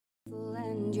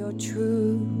You're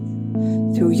true.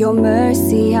 Through your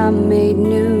mercy I'm made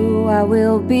new. I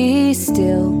will be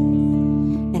still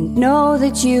and know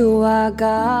that you are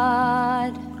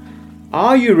God.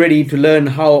 Are you ready to learn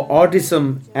how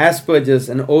autism, Asperger's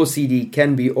and OCD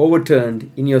can be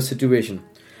overturned in your situation?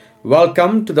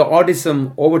 Welcome to the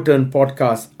Autism Overturned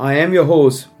podcast. I am your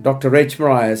host, Dr. Rich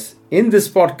Marias. In this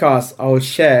podcast, I will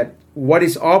share what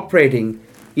is operating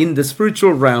in the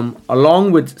spiritual realm along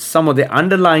with some of the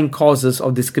underlying causes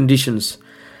of these conditions.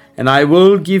 And I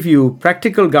will give you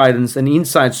practical guidance and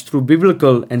insights through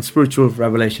biblical and spiritual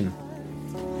revelation.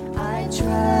 I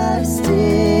trust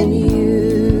in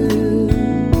you.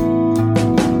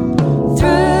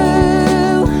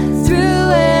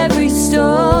 Through every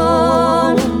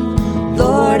storm,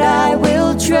 Lord, I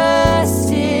will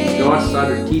trust in you. God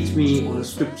started to teach me on a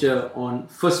scripture on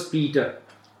 1 Peter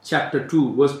chapter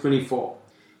 2 verse 24.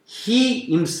 He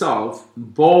himself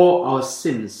bore our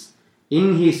sins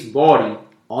in his body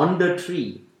on the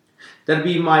tree, that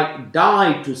we might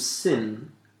die to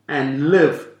sin and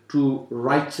live to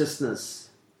righteousness.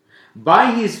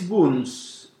 By his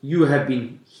wounds you have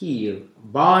been healed.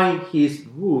 By his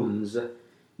wounds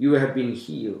you have been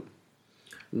healed.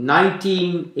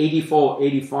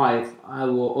 1984-85, I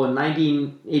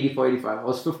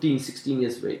was 15, 16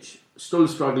 years of age. Still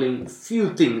struggling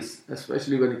few things,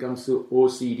 especially when it comes to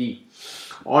OCD.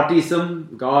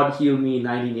 Autism, God healed me in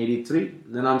 1983.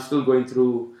 Then I'm still going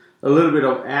through a little bit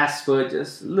of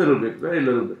Asperger's, very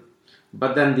little bit.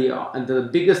 But then the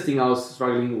biggest thing I was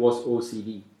struggling was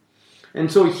OCD.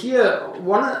 And so here,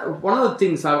 one of the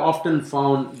things I've often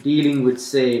found dealing with,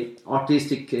 say,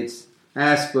 autistic kids,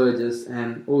 Asperger's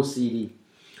and OCD.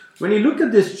 When you look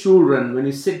at these children, when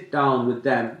you sit down with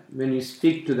them, when you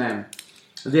speak to them,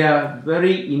 they are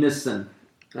very innocent.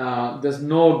 There's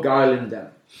no guile in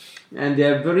them. And they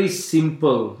are very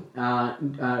simple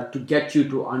to get you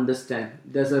to understand.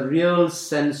 There's a real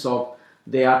sense of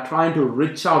they are trying to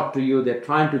reach out to you. They're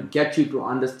trying to get you to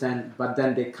understand, but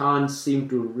then they can't seem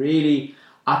to really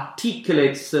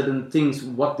articulate certain things,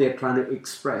 what they're trying to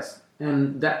express.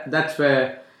 And that's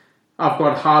where I've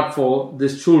got heart for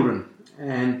these children.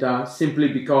 And simply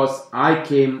because I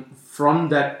came from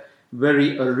that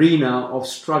very arena of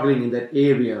struggling in that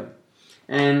area.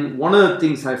 And one of the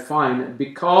things I find,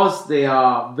 because they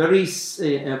are they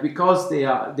have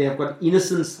got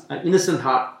innocent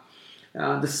heart,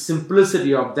 the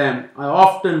simplicity of them, I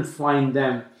often find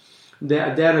them,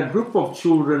 they're a group of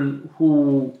children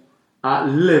who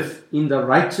live in the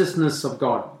righteousness of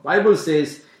God. Bible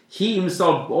says, he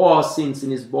himself bore our sins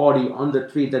in his body on the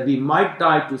tree, that we might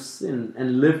die to sin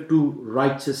and live to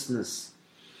righteousness.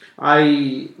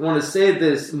 I want to say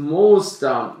this: most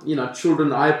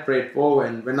children I prayed for,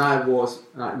 and when I was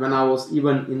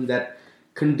even in that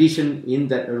condition, in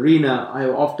that arena, I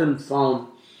often found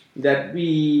that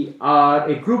we are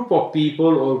a group of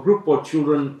people or a group of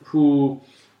children who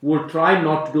will try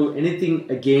not to do anything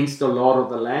against the law of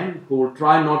the land, who will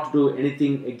try not to do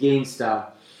anything against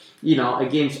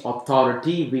against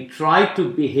authority. We try to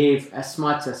behave as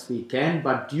much as we can,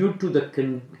 but due to the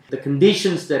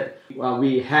conditions that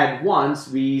we had once,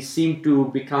 we seem to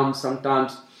become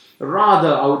sometimes,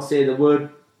 rather, I would say the word,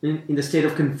 in the state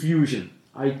of confusion.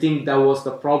 I think that was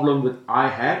the problem with I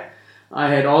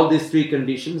had all these three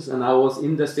conditions, and I was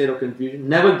in the state of confusion.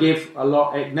 Never gave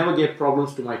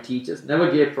problems to my teachers,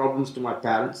 never gave problems to my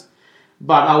parents.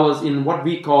 But I was in what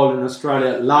we call in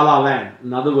Australia la la land.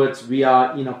 In other words, we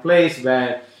are in a place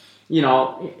where,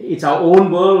 it's our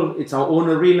own world, it's our own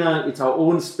arena, it's our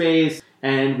own space,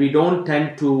 and we don't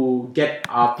tend to get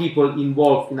our people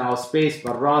involved in our space,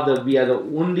 but rather we are the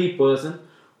only person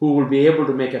who will be able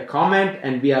to make a comment,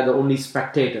 and we are the only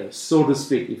spectators, so to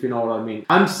speak, if you know what I mean.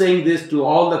 I'm saying this to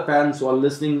all the parents who are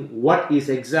listening, what is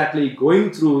exactly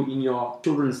going through in your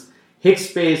children's head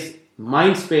space,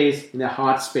 mind space, in their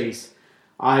heart space.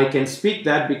 I can speak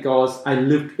that because I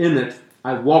lived in it.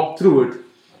 I walked through it.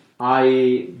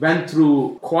 I went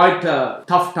through quite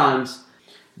tough times.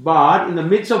 But in the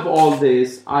midst of all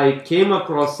this, I came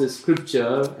across this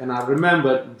scripture, and I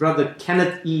remembered Brother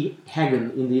Kenneth E.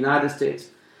 Hagin in the United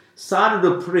States started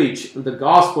to preach the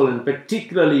gospel, and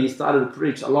particularly started to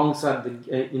preach alongside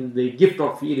in the gift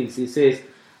of healings. He says,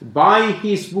 by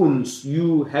his wounds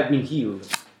you have been healed.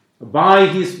 By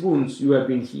his wounds you have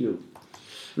been healed.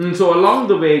 And so along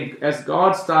the way, as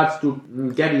God starts to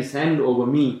get his hand over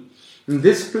me,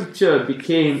 this scripture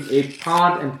became a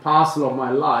part and parcel of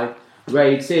my life,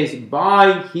 where it says,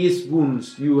 by his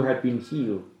wounds you have been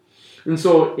healed. And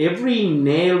so every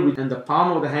nail in the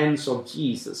palm of the hands of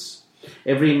Jesus,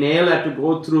 every nail had to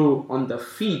go through on the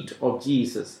feet of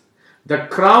Jesus. The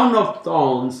crown of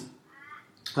thorns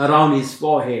around his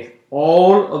forehead.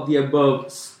 All of the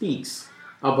above speaks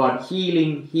about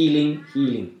healing, healing,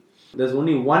 healing. There's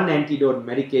only one antidote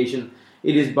medication.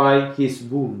 It is by his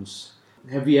wounds.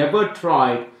 Have you ever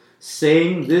tried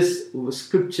saying this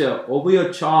scripture over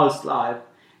your child's life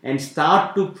and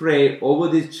start to pray over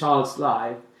this child's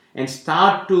life and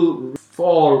start to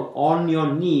fall on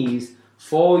your knees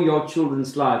for your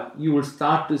children's life? You will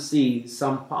start to see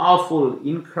some powerful,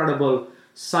 incredible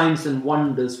signs and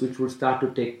wonders which will start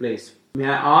to take place. May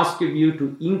I ask of you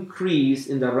to increase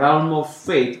in the realm of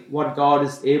faith what God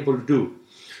is able to do.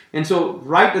 And so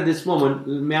right at this moment,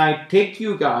 may I take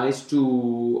you guys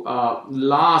to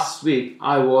last week.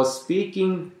 I was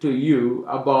speaking to you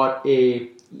about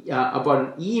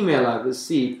an email I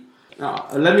received.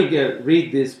 Let me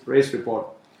read this praise report.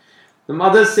 The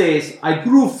mother says, I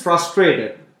grew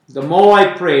frustrated. The more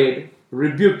I prayed,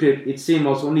 rebuked it, it seemed I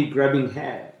was only grabbing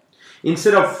hair.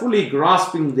 Instead of fully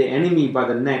grasping the enemy by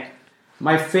the neck,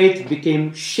 my faith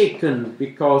became shaken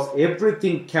because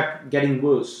everything kept getting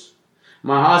worse.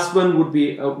 My husband would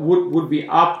be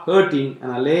up hurting,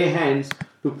 and I lay hands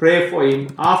to pray for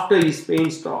him. After his pain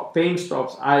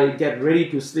stops, I get ready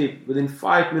to sleep. Within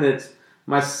 5 minutes,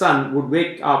 my son would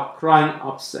wake up crying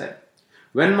upset.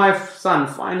 When my son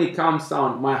finally calms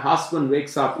down, my husband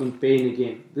wakes up in pain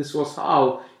again. This was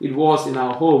how it was in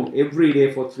our home every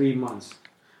day for 3 months.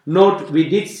 Note, we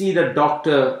did see the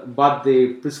doctor, but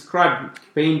the prescribed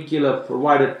painkiller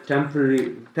provided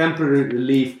temporary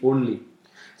relief only.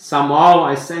 Somehow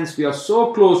I sense we are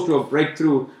so close to a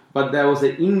breakthrough, but there was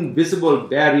an invisible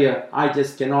barrier I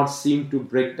just cannot seem to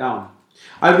break down.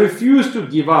 I refuse to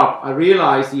give up. I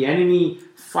realize the enemy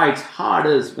fights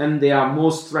hardest when they are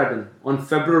most threatened. On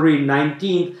February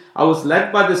 19th, I was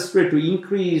led by the Spirit to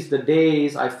increase the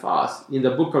days I fast. In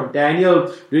the book of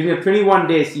Daniel, during the 21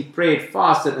 days he prayed,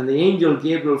 fasted, and the angel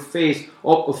Gabriel faced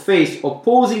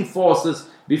opposing forces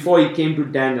before he came to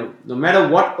Daniel. No matter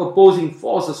what opposing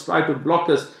forces tried to block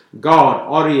us, God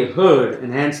already heard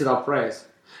and answered our prayers.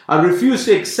 I refuse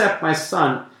to accept my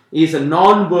son is a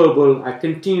non-verbal. I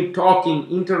continue talking,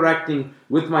 interacting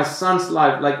with my son's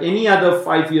life like any other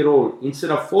 5-year-old.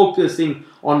 Instead of focusing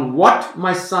on what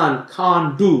my son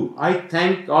can't do, I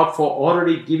thank God for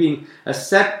already giving a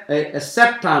set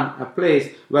time, a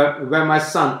place where my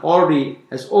son already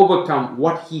has overcome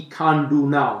what he can't do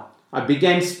now. I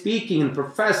began speaking and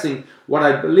professing what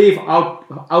I believe out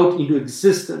into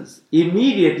existence.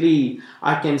 Immediately,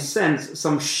 I can sense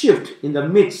some shift in the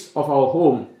midst of our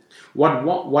home.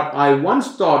 What I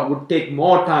once thought would take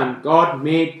more time, God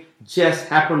made just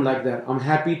happen like that. I'm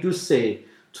happy to say,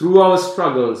 through our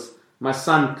struggles, my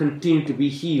son continued to be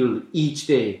healed each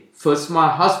day. First, my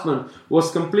husband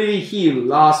was completely healed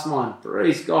last month.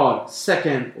 Praise God.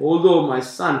 Second, although my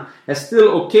son has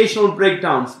still occasional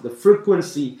breakdowns, the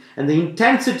frequency and the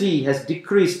intensity has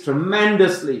decreased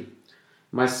tremendously.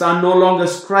 My son no longer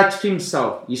scratched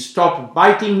himself. He stopped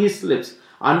biting his lips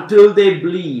until they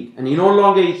bleed, and he no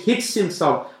longer hits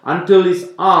himself until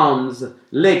his arms,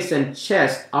 legs, and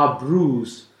chest are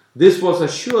bruised. This was a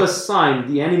sure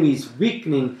sign the enemy is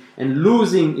weakening and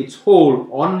losing its hold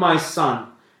on my son.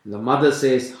 And the mother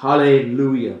says,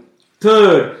 Hallelujah.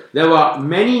 Third, there were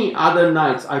many other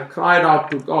nights I cried out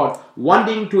to God,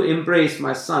 wanting to embrace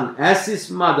my son as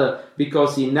his mother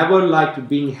because he never liked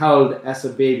being held as a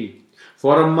baby.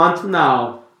 For a month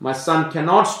now, my son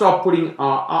cannot stop putting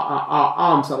our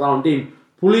arms around him,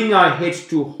 pulling our heads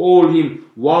to hold him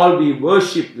while we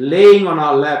worship, laying on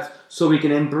our laps so we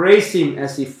can embrace him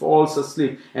as he falls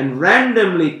asleep, and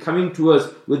randomly coming to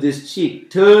us with his cheek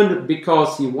turned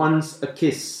because he wants a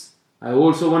kiss. I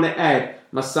also want to add,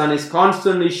 my son is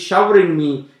constantly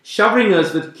showering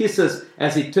us with kisses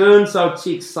as he turns our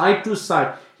cheeks side to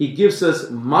side. He gives us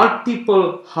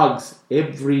multiple hugs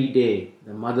every day.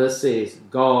 The mother says,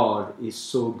 God is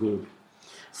so good.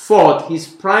 Fourth, his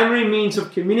primary means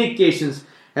of communications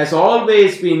has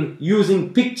always been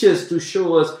using pictures to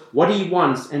show us what he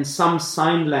wants and some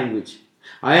sign language.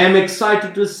 I am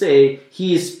excited to say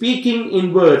he is speaking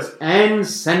in words and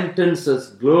sentences.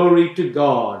 Glory to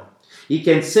God. He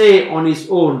can say on his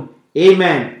own,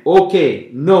 Amen, okay,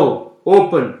 no,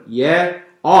 open, yeah,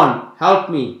 on, help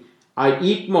me, I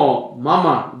eat more,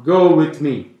 mama, go with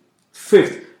me.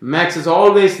 Fifth, Max has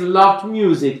always loved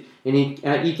music, and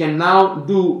he can now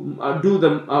do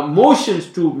the motions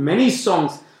to many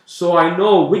songs, so I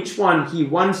know which one he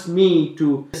wants me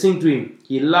to sing to him.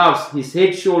 He loves his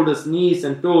head, shoulders, knees,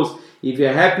 and toes. If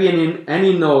you're happy and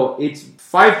you know, it's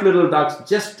 5 little ducks,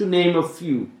 just to name a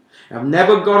few. I've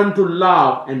never gotten to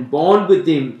laugh and bond with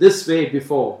him this way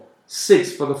before.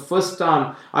 6, for the first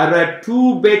time, I read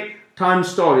 2 bedtime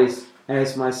stories,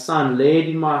 as my son laid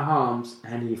in my arms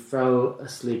and he fell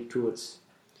asleep towards.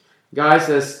 Guys,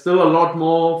 there's still a lot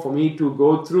more for me to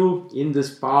go through in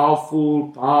this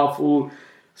powerful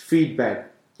feedback.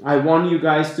 I want you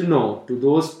guys to know, to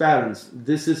those parents,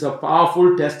 this is a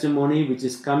powerful testimony which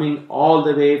is coming all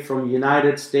the way from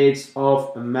United States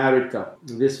of America.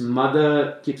 This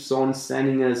mother keeps on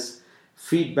sending us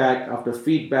feedback after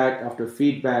feedback after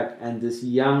feedback, and this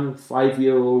young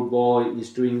 5-year-old boy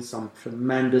is doing some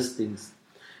tremendous things.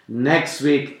 Next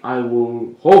week, I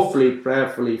will hopefully,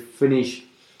 prayerfully finish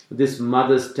this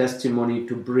mother's testimony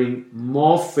to bring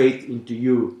more faith into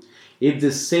you. If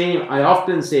the same, I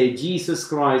often say Jesus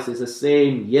Christ is the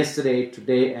same yesterday,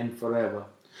 today, and forever.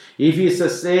 If He is the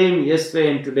same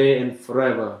yesterday and today and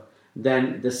forever,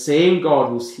 then the same God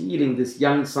who's healing this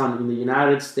young son in the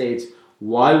United States,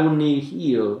 why wouldn't He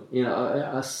heal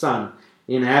a son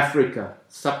in Africa,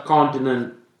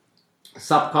 subcontinent,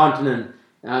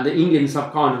 the Indian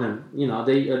subcontinent,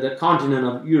 the continent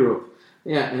of Europe,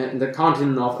 and the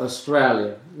continent of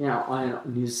Australia,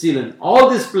 New Zealand, all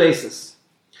these places.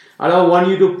 I don't want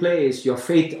you to place your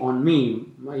faith on me.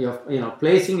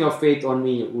 Placing your faith on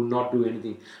me will not do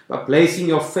anything. But placing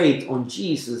your faith on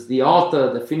Jesus, the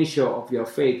author, the finisher of your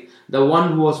faith, the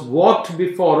one who has walked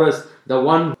before us, the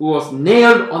one who was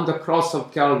nailed on the cross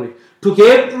of Calvary, took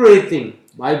everything.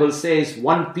 Bible says,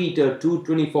 1 Peter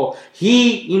 2:24,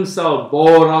 He Himself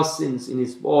bore our sins in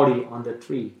His body on the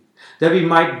tree, that we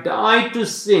might die to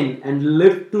sin and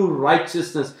live to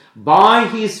righteousness. By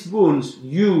His wounds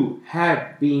you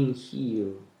have been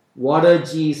healed. What a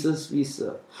Jesus we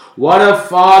serve. What a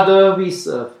Father we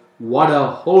serve. What a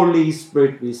Holy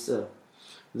Spirit we serve.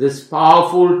 This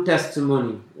powerful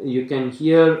testimony, you can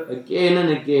hear again and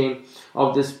again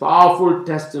of this powerful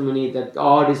testimony that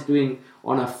God is doing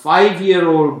on a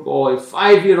 5-year-old boy,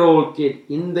 5-year-old kid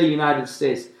in the United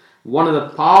States. One of the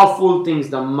powerful things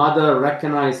the mother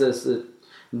recognizes is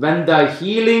when the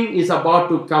healing is about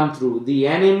to come through, the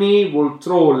enemy will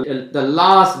throw the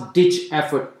last ditch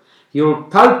effort. He will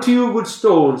pelt you with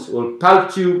stones, will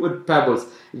pelt you with pebbles,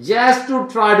 just to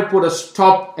try to put a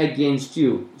stop against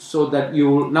you, so that you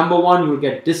will, number one, you will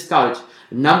get discouraged.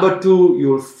 Number two, you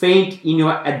will faint in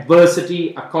your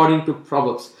adversity according to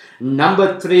Proverbs.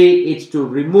 Number three, it's to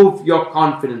remove your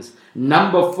confidence.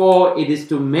 Number four, it is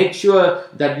to make sure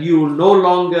that you no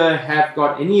longer have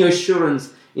got any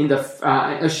assurance in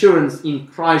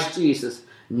Christ Jesus.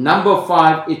 Number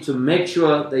five is to make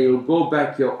sure that you'll go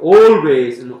back your old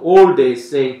ways and old days,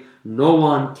 saying, no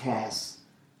one cares.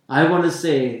 I want to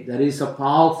say there is a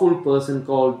powerful person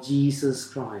called Jesus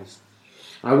Christ.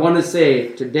 I want to say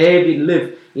today we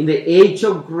live in the age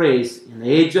of grace. And the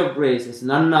age of grace is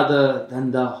none other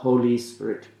than the Holy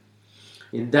Spirit.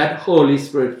 And that Holy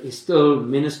Spirit is still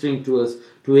ministering to us,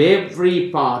 to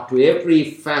every part, to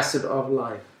every facet of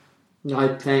life.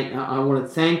 I want to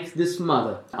thank this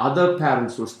mother. Other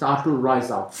parents will start to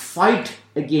rise up. Fight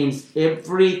against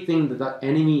everything that the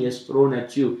enemy has thrown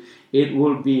at you. It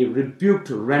will be rebuked,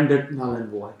 rendered null and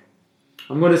void.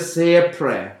 I'm going to say a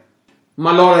prayer.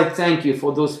 My Lord, I thank you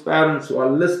for those parents who are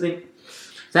listening.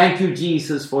 Thank you,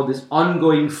 Jesus, for this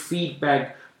ongoing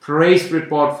feedback, praise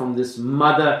report from this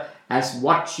mother, as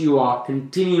what you are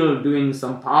continually doing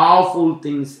some powerful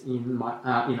things in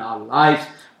our lives,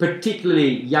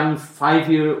 particularly young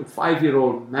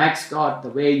 5-year-old Max, God, the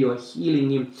way you are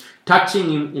healing him, touching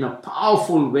him in a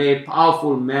powerful way,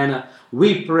 powerful manner.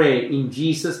 We pray in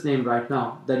Jesus' name right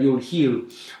now that you will heal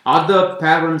other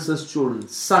parents' children,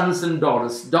 sons and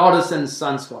daughters, daughters and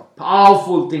sons, God.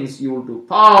 Powerful things you will do,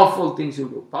 powerful things you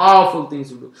will do, powerful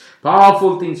things you will do,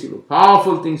 powerful things you will do,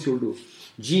 powerful things you will do.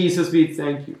 Jesus, we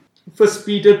thank you. 1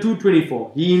 Peter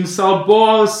 2:24, He Himself bore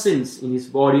our sins in His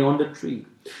body on the tree,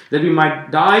 that we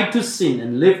might die to sin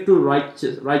and live to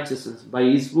righteousness. By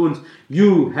His wounds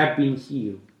you have been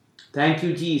healed. Thank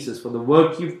you, Jesus, for the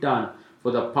work you've done,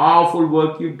 for the powerful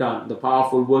work you've done, the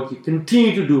powerful work you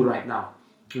continue to do right now.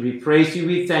 We praise you,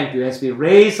 we thank you as we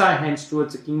raise our hands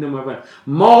towards the kingdom of heaven.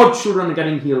 More children are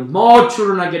getting healed. More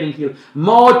children are getting healed.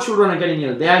 More children are getting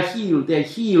healed. They are healed. They are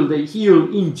healed. They are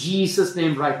healed in Jesus'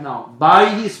 name right now. By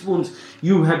His wounds,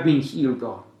 you have been healed,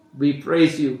 God. We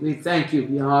praise you. We thank you.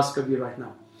 We ask of you right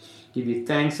now. Give you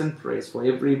thanks and praise for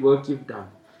every work you've done.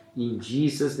 In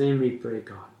Jesus' name we pray,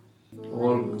 God.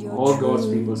 All God's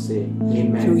people say,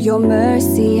 Amen. Through your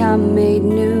mercy I'm made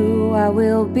new, I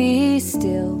will be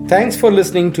still. Thanks for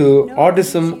listening to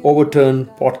Autism Overturned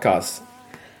podcast.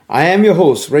 I am your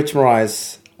host, Rich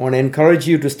Marais. I want to encourage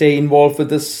you to stay involved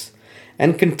with us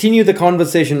and continue the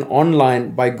conversation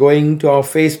online by going to our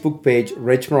Facebook page,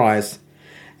 Rich Marais,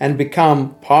 and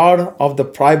become part of the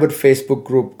private Facebook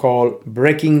group called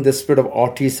Breaking the Spirit of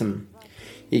Autism.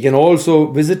 You can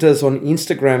also visit us on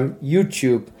Instagram,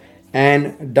 YouTube,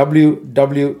 and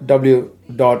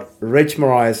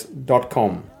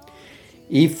www.richmarais.com.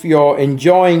 If you're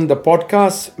enjoying the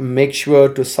podcast, make sure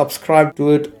to subscribe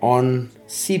to it on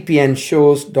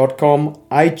cpnshows.com,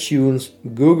 iTunes,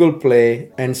 Google Play,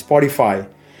 and Spotify.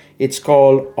 It's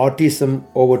called Autism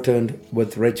Overturned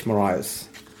with Rich Marais.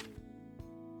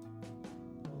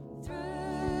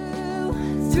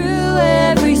 Through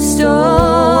every storm.